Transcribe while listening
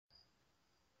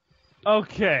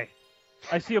Okay.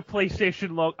 I see a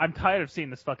PlayStation logo. I'm tired of seeing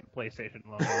this fucking PlayStation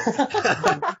logo.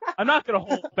 I'm not gonna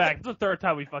hold back. This is the third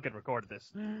time we fucking recorded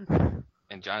this.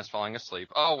 And John is falling asleep.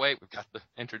 Oh, wait, we've got to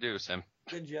introduce him.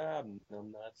 Good job,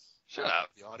 numbnuts. Shut up.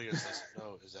 The audience doesn't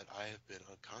know is that I have been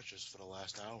unconscious for the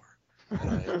last hour. And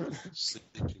I am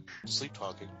sleep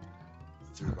talking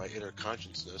through my inner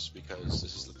consciousness because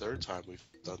this is the third time we've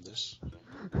done this.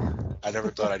 I never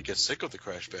thought I'd get sick of the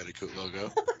Crash Bandicoot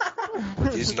logo.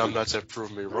 These numbnuts have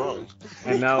proven me wrong.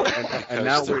 And now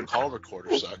the call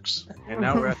recorder sucks. And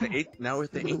now we're at the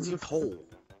 18th hole.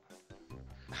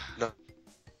 No,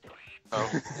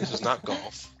 this is not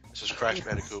golf. This is Crash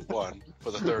Bandicoot 1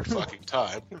 for the third fucking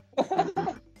time.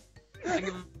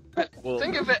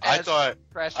 Think of it as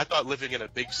Crash. I thought living in a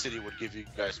big city would give you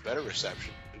guys better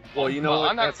reception. Well, you know,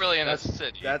 I'm not really in a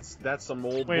city. That's some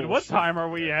old. Wait, bullshit. what time are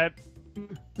we at?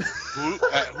 Who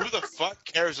the fuck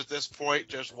cares at this point?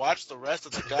 Just watch the rest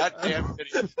of the goddamn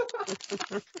video.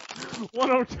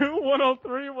 102,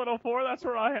 103, 104. That's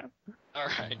where I am. All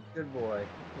right. Good boy.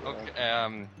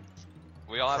 Okay.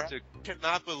 We all have to. I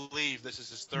cannot believe this is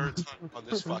his third time on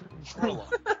this fucking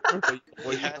shoreline.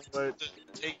 We have to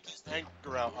take this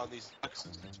anchor out on these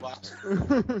boxes.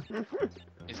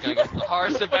 He's gonna go to the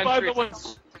hardest adventure.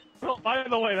 By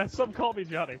the way, that's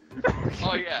SomecallmeJohnny.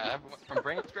 Oh yeah, from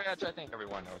Brain Scratch, I think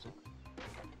everyone knows him.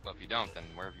 But if you don't, then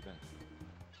where have you been?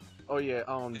 Oh yeah,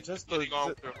 just getting on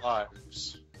with their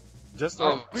lives. Just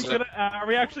Oh, are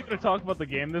we actually gonna talk about the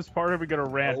game this part, or are we gonna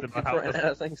rant about how Ran out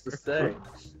of things to say.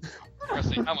 We're gonna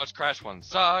see how much Crash 1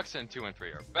 sucks and 2 and 3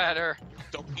 are better.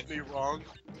 Don't get me wrong,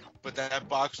 but that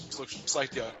box looks just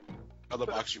like the other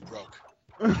box you broke.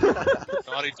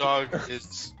 Naughty Dog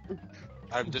is...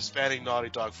 I'm disbanding Naughty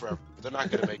Dog forever, but they're not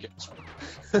gonna make it.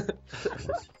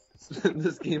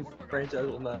 This game franchise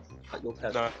will not go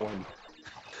past one.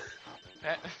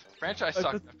 Franchise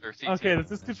sucked after CT. Okay, does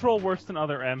this control worse than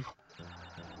other M?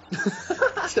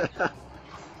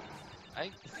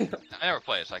 I never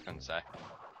played it, so I couldn't say.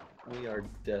 We are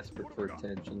desperate for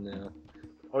attention now.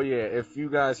 Oh yeah, if you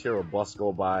guys hear a bus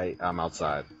go by, I'm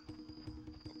outside.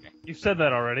 You said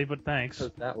that already, but thanks.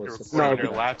 That You're was recording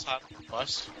your laptop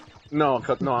bus. No,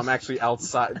 I'm actually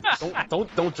outside.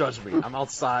 Don't judge me. I'm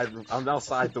outside. I'm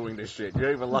outside doing this shit.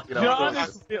 You're even lucky that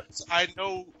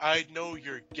I know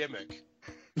your gimmick.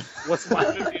 What's I my?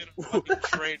 could be in a fucking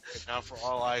train right now, for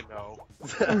all I know.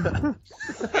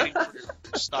 Waiting for you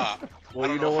to stop. Well, I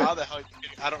don't you know know what? how the hell.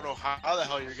 I don't know how the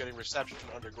hell you're getting reception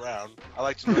underground. I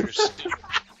like to know your secret.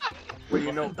 Well,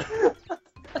 you know.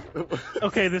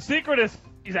 Okay, the secret is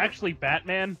he's actually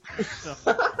Batman. So.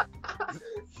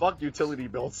 Fuck utility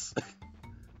bills.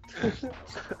 This is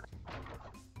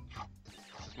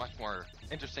much more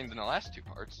interesting than the last two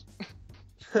parts.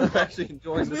 I'm actually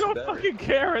enjoying We this don't better. fucking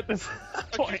care at this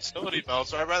Fuck point. utility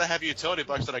belts. So I'd rather have utility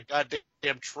belts than a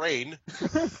goddamn train.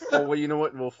 Oh well, you know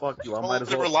what? Well, fuck you. I might as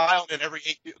well. Rely on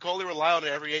it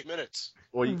every 8 minutes.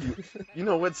 Well, you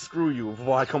know what? Screw you.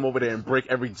 Before I come over there and break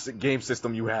every game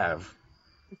system you have.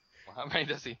 Well, how many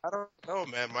does he? I don't know,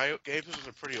 man. My game systems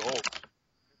are pretty old.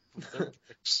 They're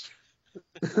bricks.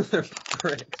 They're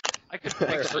bricks. I could Hurt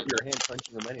actually. your hand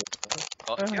punching them anyway.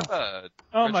 Well, if you have a.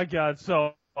 Oh my god,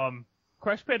 so,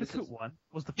 Crash Bandicoot 1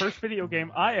 was the first video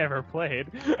game I ever played.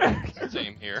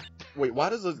 Same here. Wait, why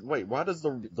does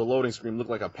the loading screen look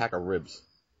like a pack of ribs?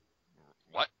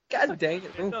 What? God dang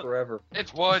it, room forever.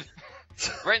 It's wood.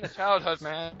 Right in the childhood,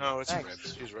 man. No, it's Thanks.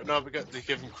 ribs. He's right. No, because to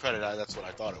give him credit, that's what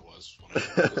I thought it was.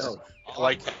 Oh, I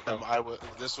like him.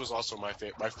 This was also my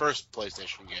first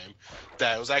PlayStation game.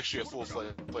 That was actually a full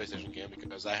PlayStation game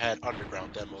because I had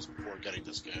underground demos before getting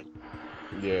this game.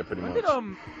 Yeah, pretty When much.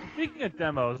 did, speaking of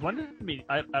demos, when did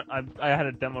I had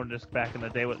a demo disc back in the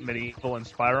day with Medieval and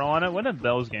Spyro on it. When did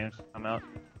those games come out?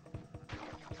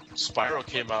 Spyro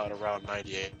came out around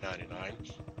 98, 99.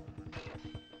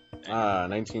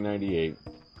 1998.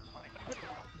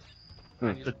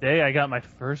 The day I got my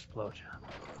first blowjob.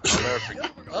 I'll never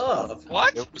forget. oh,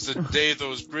 What? It was the day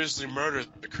those grisly murders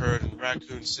occurred in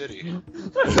Raccoon City.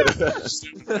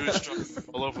 News struck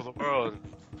all over the world.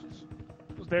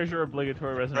 There's your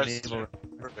obligatory Resident Evil.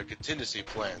 A contingency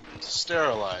plan to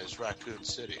sterilize Raccoon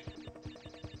City.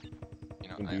 You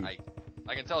know,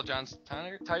 I can tell John's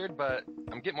tired, but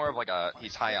I'm getting more of like a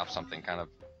he's high off something kind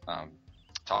of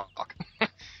talk.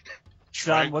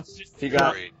 John, He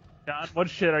got- John, what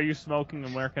shit are you smoking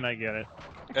and where can I get it?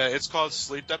 It's called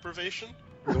sleep deprivation.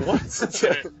 What?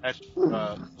 At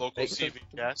local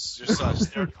CVS, just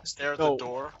stare at the No.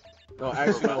 door. No, For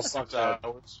actually, no, about fuck 6 that.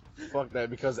 hours. Fuck that,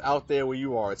 because out there where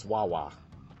you are, it's Wawa.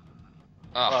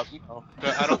 Oh, No,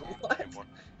 I don't anymore.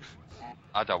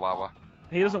 Adawawa.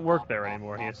 He doesn't work there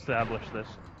anymore. He established this.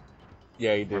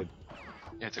 Yeah, he did.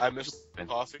 Yeah, it's I missed the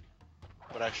coffee,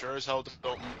 but I sure as hell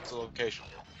don't miss the location.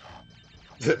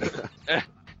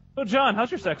 So, John, how's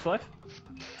your sex life?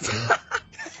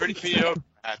 Pretty mediocre,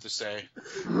 I have to say.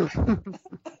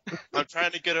 I'm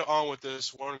trying to get it on with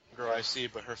this one girl I see,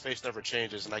 but her face never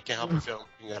changes, and I can't help but feel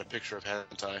looking at a picture of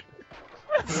hentai.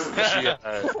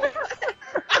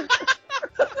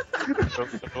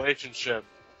 The relationship,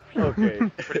 Okay.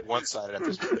 pretty one-sided at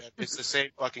this point. It's the same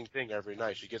fucking thing every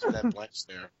night. She gives me that blank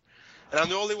stare. And I'm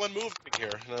the only one moving here.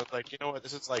 And I was like, you know what?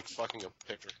 This is like fucking a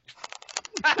picture.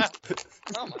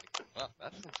 Oh my, well,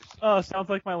 that's interesting. Oh, sounds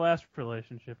like my last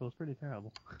relationship. It was pretty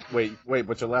terrible. Wait,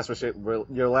 but your last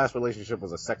relationship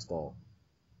was a sex doll.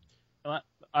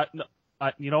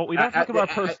 You know, we don't talk about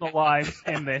personal lives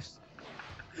in this.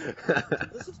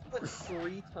 This is like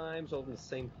 3 times over the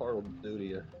same part will do to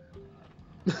you.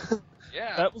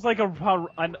 Yeah. That was like I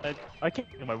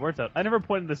can't get my words out. I never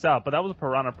pointed this out, but that was a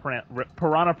piranha plant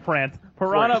ripoff.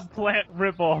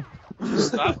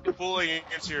 Stop fooling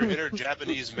into your inner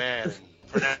Japanese man and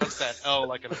pronounce that L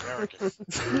like an American.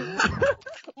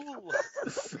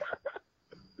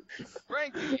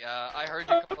 Frankie, I heard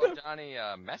you call Johnny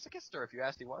masochist, or if you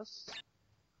asked, he was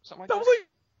something like That that. was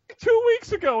like 2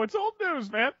 weeks ago. It's old news,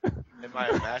 man. Am I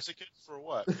a masochist for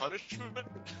what? Punishment?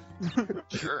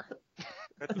 Sure.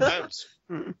 It depends.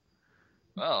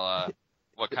 Well,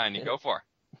 what kind do you go for?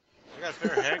 I got a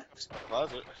pair of handcuffs in my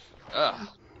closet. Ugh.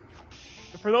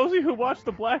 For those of you who watched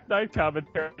the Black Knight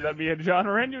commentary that me and John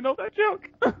are in, you know that joke.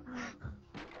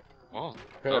 Well,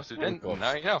 those who didn't,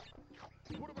 now you know.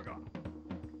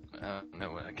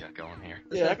 Know what I got going here.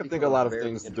 Yeah, I can think of a lot of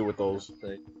things to do with those.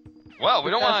 Well,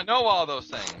 we don't want to know all those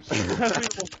things. That's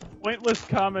the most pointless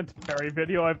commentary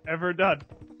video I've ever done.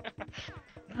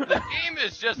 The game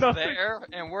is just there,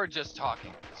 and we're just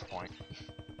talking at this point.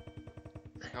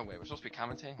 Oh wait, we're supposed to be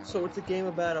commentating? So it's a game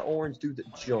about an orange dude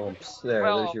that jumps.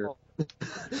 There's your...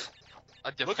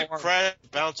 Look at Crash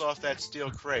bounce off that steel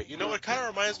crate. You know what? Kind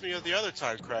of reminds me of the other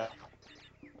time Crash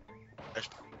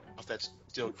off that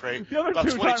steel crate The other about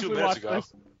 2 times 22 we minutes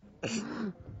watched ago. this.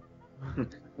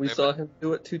 We saw him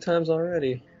do it 2 times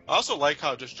already. I also like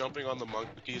how just jumping on the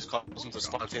monkeys causes them to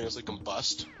spontaneously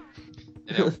combust.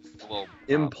 And it was a little,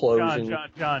 Implosion.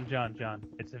 John.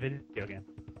 It's a video game.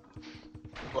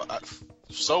 Well,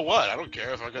 so what? I don't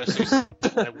care if I'm gonna see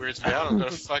something that weirds me out. I'm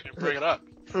gonna fucking bring it up.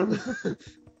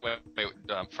 wait,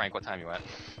 Frank, what time you at?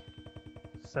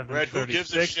 Red, who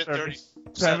gives a shit?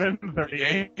 37,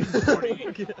 38,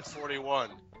 41.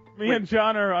 Me and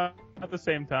John are at the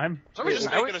same time. Just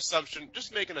make an assumption.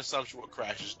 Just make an assumption what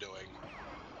Crash is doing.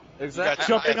 Exactly.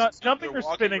 Jumping or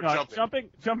spinning on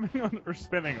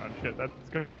shit. That's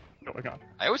going on.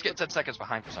 I always get 10 seconds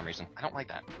behind for some reason. I don't like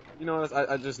that. You know,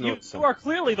 I just noticed You are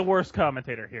clearly the worst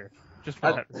commentator here. Just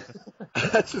for that.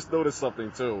 I just noticed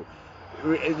something too.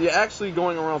 You're actually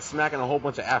going around smacking a whole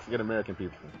bunch of African American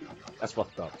people. That's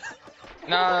fucked up.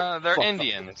 Nah, they're Fuck.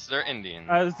 Indians. They're Indian.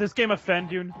 Does this game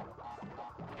offend you?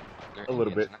 They're A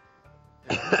little Indians.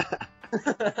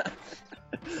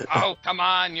 Oh, come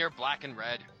on, you're black and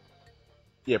red.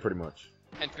 Yeah, pretty much.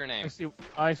 Hence your name.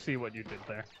 I see what you did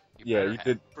there. You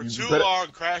did. For too long,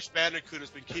 Crash Bandicoot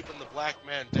has been keeping the black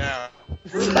man down.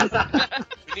 We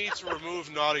need to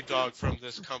remove Naughty Dog from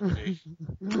this company.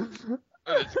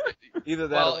 Either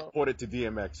that or report it to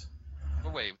DMX.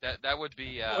 Oh, wait, that would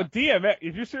be. DMX,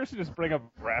 if you seriously just bring up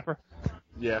a rapper.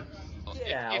 Yeah.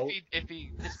 If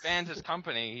he disbands his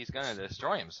company, he's gonna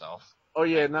destroy himself. Oh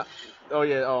yeah,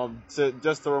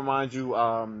 just to remind you,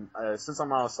 since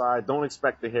I'm outside, don't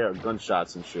expect to hear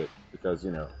gunshots and shit because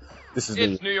this is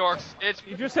It's New York.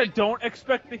 You just said don't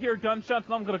expect to hear gunshots,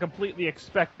 and I'm gonna completely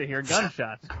expect to hear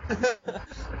gunshots.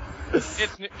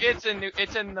 It's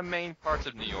in the main parts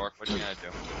of New York. What are you gonna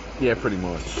do? Yeah, pretty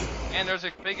much. And there's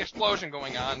a big explosion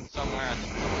going on somewhere on the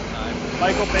side.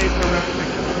 Michael Bay's terrific.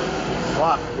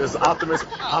 Fuck, there's Optimus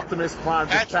Prime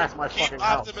just passed my keep fucking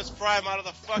house. Optimus Prime out of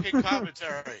the fucking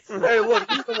commentary. Hey, look,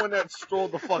 he's the one that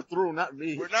strolled the fuck through, not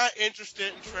me. We're not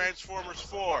interested in Transformers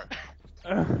 4.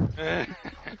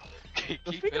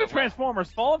 Speaking of Transformers,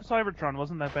 Fall of Cybertron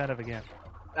wasn't that bad of a game.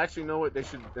 Actually, you know what? They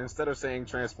should, instead of saying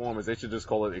Transformers, they should just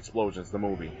call it Explosions, the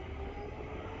movie.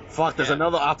 Fuck, there's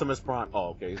another Optimus Prime. Oh,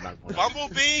 okay, he's not going.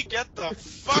 Bumblebee, get the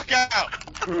fuck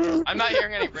out! I'm not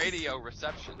hearing any radio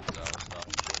reception, so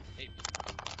maybe.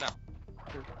 No.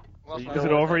 Well, Is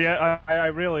it over yet? I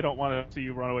really don't want to see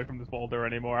you run away from this boulder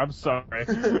anymore. I'm sorry.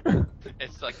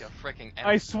 It's like a freaking.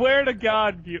 I swear to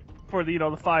God, for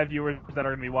the 5 viewers that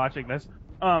are gonna be watching this,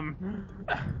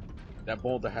 That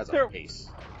boulder has a face.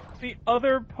 The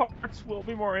other parts will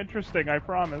be more interesting, I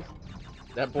promise.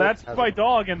 That boulder That's my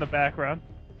dog in the background.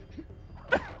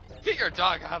 Get your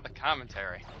dog out of the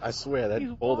commentary. I swear that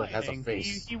He's boulder has a whining.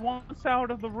 face. He wants out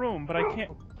of the room, but I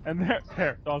can't. And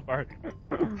there, dog bark.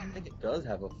 I think it does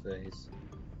have a face.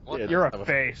 What Yeah, the- You're have a a-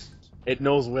 face. It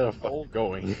knows where the fuck you're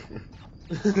going.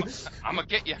 I'm gonna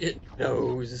get you. It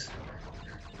knows.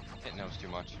 It knows too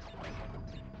much.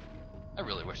 I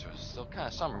really wish it was still kind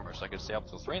of summer so I could stay up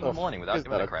till 3 in the morning without Is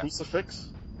giving that a a crap. crucifix?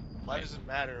 Why does it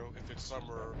matter if it's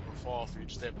summer or fall for you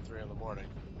to stay up at 3 in the morning?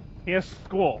 He has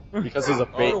school. Because he's a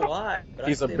So baby. do I. But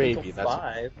He's I a stayed baby, until that's-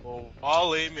 5. Well,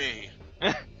 Ollie me.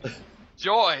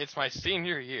 Joy, it's my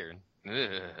senior year.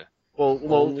 Ugh.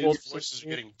 Well, His voice is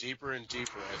getting deeper and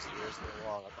deeper as the years go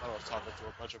along. I thought I was talking to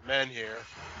a bunch of men here.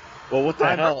 what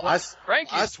the hell? I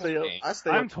Frankie's stay 20.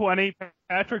 I'm 20.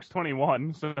 Patrick's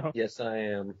 21. So Yes, I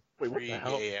am. Wait, what 3 the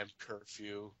hell? a.m.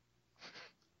 curfew.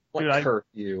 What Dude, I-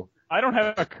 curfew? I don't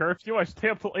have a curfew. I stay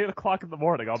up till 8 o'clock in the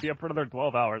morning. I'll be up for another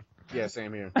 12 hours. Yeah,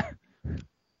 same here.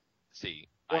 See.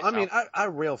 Well, I mean, I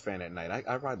rail fan at night.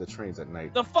 I ride the trains at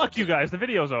night. The fuck you guys. The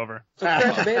video's over. So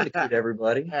Crash Bandicoot,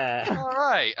 everybody.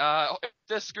 Alright, if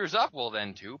this screws up, well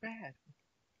then too bad.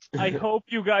 I hope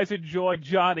you guys enjoy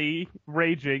Johnny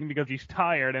raging because he's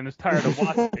tired and is tired of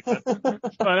watching it.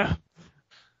 But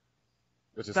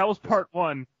that was part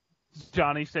 1.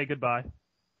 Johnny, say goodbye.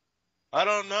 I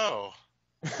don't know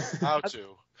how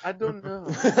to. I don't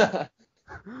know.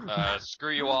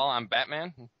 Screw you all, I'm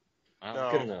Batman. No.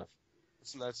 Good enough.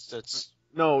 That's.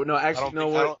 No, I actually, don't you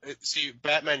know think. what? See,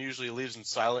 Batman usually leaves in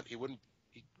silent. He'd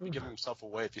be giving himself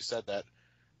away if he said that.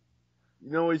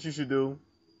 You know what you should do?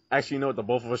 Actually, you know what the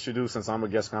both of us should do, since I'm a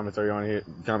guest commentator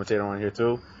on here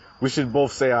too? We should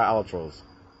both say our outros.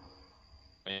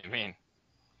 What do you mean?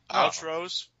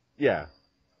 Outros. Yeah.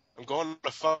 I'm going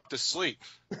to fuck to sleep.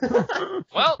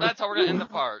 Well, that's how we're gonna end the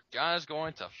part. John is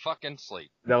going to fucking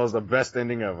sleep. That was the best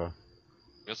ending ever.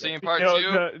 You'll see in part You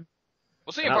know, 2.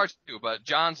 We'll see in part 2, but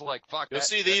John's like, fuck You'll that.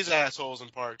 see these assholes in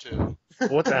part 2.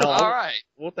 What the hell? Alright,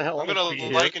 What the hell? I'm gonna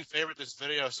like and favorite this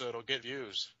video so it'll get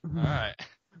views. alright.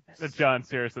 John,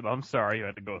 seriously, I'm sorry you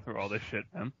had to go through all this shit,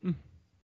 man.